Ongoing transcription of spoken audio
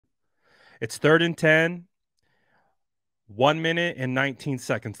It's 3rd and 10. 1 minute and 19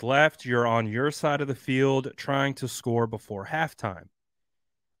 seconds left. You're on your side of the field trying to score before halftime.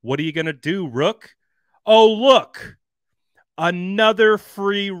 What are you going to do, Rook? Oh, look, another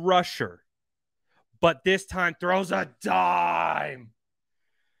free rusher, but this time throws a dime.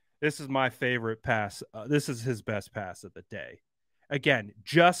 This is my favorite pass. This is his best pass of the day. Again,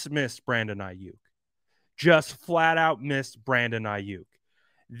 just missed Brandon Ayuk. Just flat out missed Brandon Ayuk.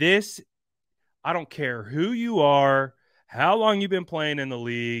 This, I don't care who you are, how long you've been playing in the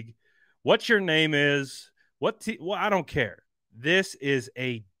league, what your name is, well, I don't care. This is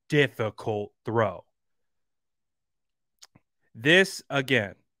a difficult throw. This,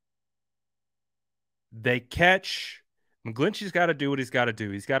 again, they catch. McGlinchey's got to do what he's got to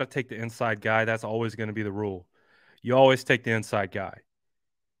do. He's got to take the inside guy. That's always going to be the rule. You always take the inside guy.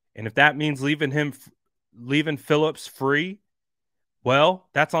 And if that means leaving Phillips free, well,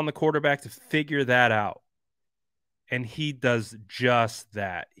 that's on the quarterback to figure that out. And he does just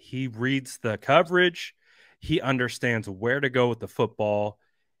that. He reads the coverage. He understands where to go with the football.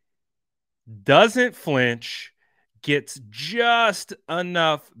 Doesn't flinch. Gets just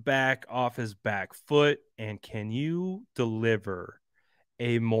enough back off his back foot. And can you deliver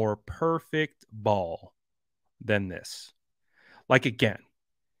a more perfect ball than this? Like, again,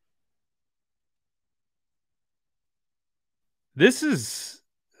 this is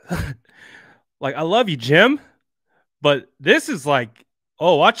like, I love you, Jim, but this is like,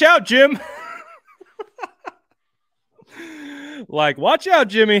 oh, watch out, Jim. Like, watch out,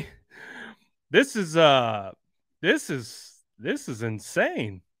 Jimmy. This is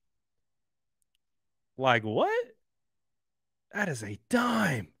insane. Like, what? That is a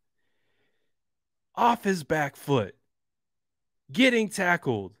dime off his back foot, getting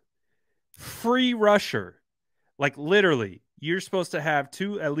tackled, free rusher. Like, literally, you're supposed to have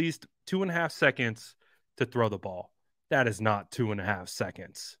at least 2.5 seconds to throw the ball. That is not 2.5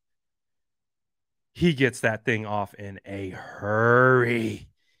 seconds. He gets that thing off in a hurry.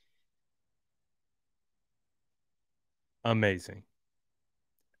 Amazing.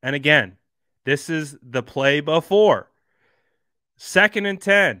 And again, this is the play before. 2nd and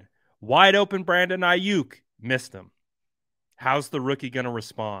 10. Wide open Brandon Ayuk. Missed him. How's the rookie going to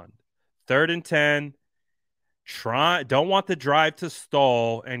respond? 3rd and 10. Don't want the drive to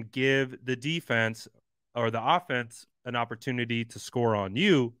stall and give the defense or the offense an opportunity to score on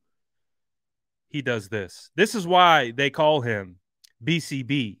you. He does this. This is why they call him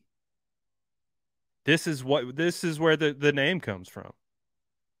BCB. This is where the name comes from.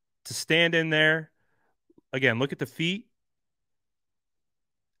 To stand in there. Again, look at the feet.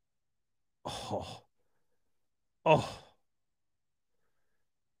 Oh.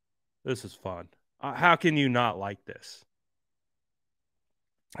 This is fun. How can you not like this?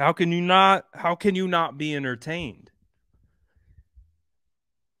 How can you not be entertained?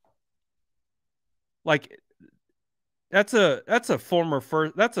 Like, that's a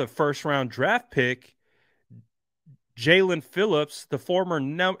first round draft pick. Jalen Phillips,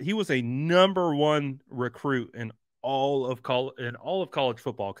 he was a number 1 recruit in all of college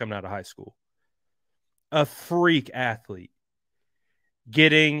football coming out of high school. A freak athlete.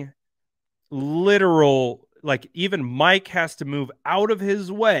 Getting literal, like, even Mike has to move out of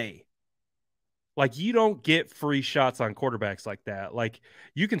his way. Like, you don't get free shots on quarterbacks like that. Like,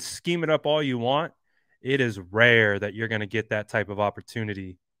 you can scheme it up all you want. It is rare that you're going to get that type of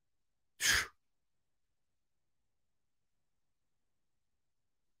opportunity.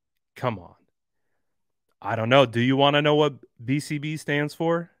 Come on. I don't know. Do you want to know what BCB stands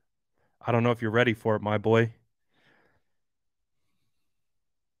for? I don't know if you're ready for it, my boy.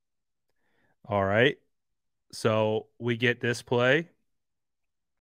 All right. So we get this play.